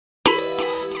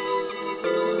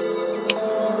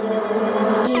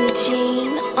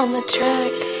on the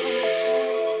track.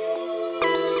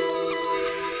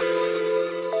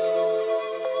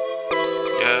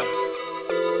 Yeah.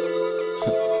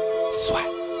 Swag.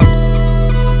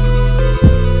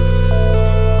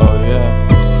 Oh yeah.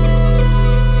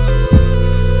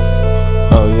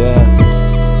 Oh yeah.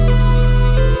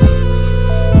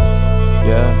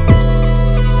 Yeah.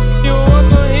 You want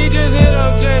some heat, just hit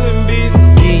up Jalen Beats.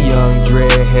 Young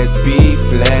Dread has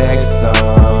FLeXxin.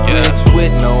 Rich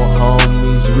with no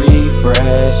homies,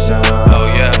 refresh on. Oh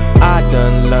yeah. I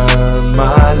done learned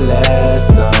my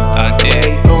lesson. I did.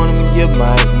 Wait on them, you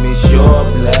might miss your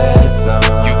blessing.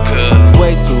 You could.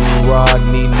 Way too raw,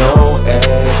 need no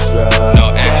extras.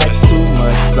 No Got extras. too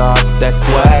much sauce, that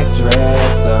swag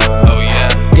dressing. Oh yeah.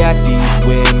 Got these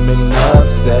women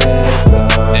obsessed.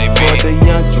 They For be. the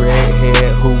young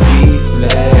dreadhead who be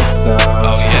flexing.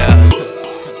 Oh yeah.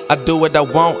 I do what I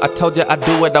want, I told ya I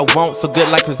do what I want, so good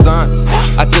like croissants.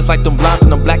 I just like them blondes and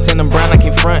them black, tan and brown, I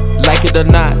can't front, like it or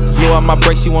not. You on my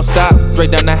break, she won't stop,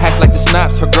 straight down the hatch like the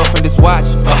snaps. Her girlfriend is watch,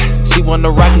 she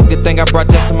wanna rock it, good thing I brought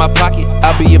Jess in my pocket.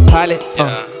 I'll be your pilot,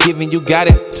 giving you got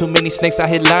it. Too many snakes out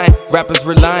here lying, rappers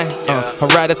relying. Her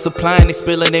riders supplying, they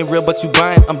spilling ain't real but you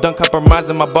buying. I'm done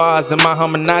compromising my bars and my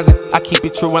harmonizing. I keep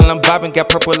it true while I'm vibing, got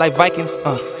purple like Vikings.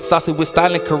 Saucy with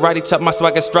styling, karate chop my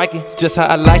swagger striking, just how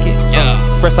I like it.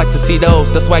 Fresh like tuxedos,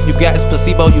 the swag you got is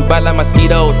placebo. You bite like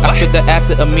mosquitoes. I spit the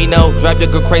acid amino, drive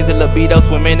your girl crazy libido,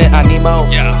 swimming in Anemo.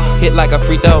 Hit like a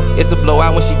free throw, it's a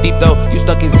blowout when she deep though. You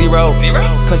stuck in zero,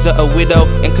 cause you're a widow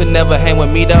and could never hang with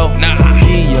me though.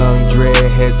 The young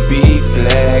dread has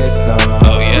FLeXxin.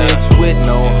 Oh yeah. Rich with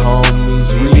no homies,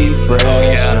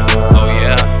 refresh. Oh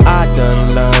yeah. I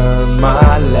done learned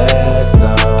my lesson.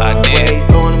 I did. Wait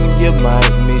on them, you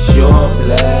might miss your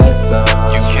blessing.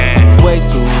 You can. Way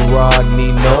too raw,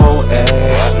 need no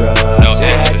extras. No Got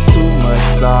extras. too much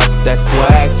sauce, that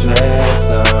swag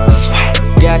dressing.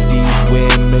 Got these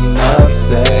women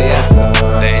obsessed.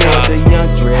 They For are. the young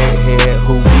dreadhead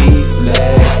who be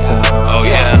flexing. Oh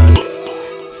yeah.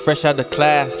 Fresh out the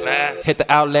class, hit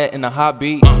the outlet in a hot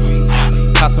beat.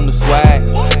 Cops from the swag,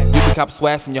 you can cop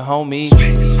swag from your homies.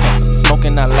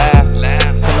 Smoking, I laugh,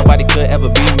 cause nobody could ever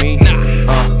be me.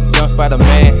 Young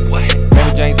Spider-Man,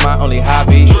 Mary Jane's my only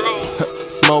hobby.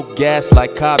 Smoke gas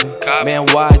like copy. Man,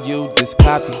 why you this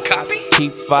copy?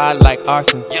 Keep fire like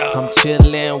arson. I'm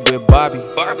chillin' with Barbie.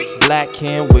 Black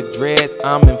Ken with dreads,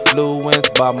 I'm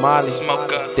influenced by Molly.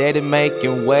 Daddy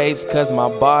making waves cause my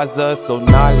bars are so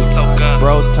gnarly.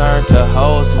 Bros turn to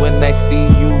hoes when they see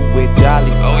you with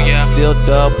Jolly. Oh yeah. Still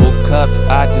double cupped,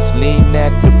 I just lean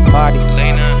at the party.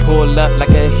 Pull up like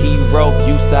a hero,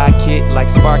 you sidekick like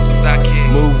Sparky.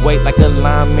 Move weight like a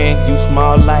lineman, you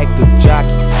small like a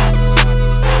jockey.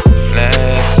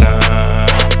 FLeXxin.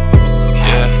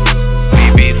 Yeah. We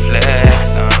be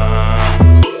FLeXxin.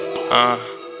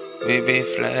 We be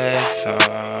FLeXxin.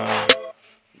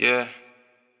 Yeah.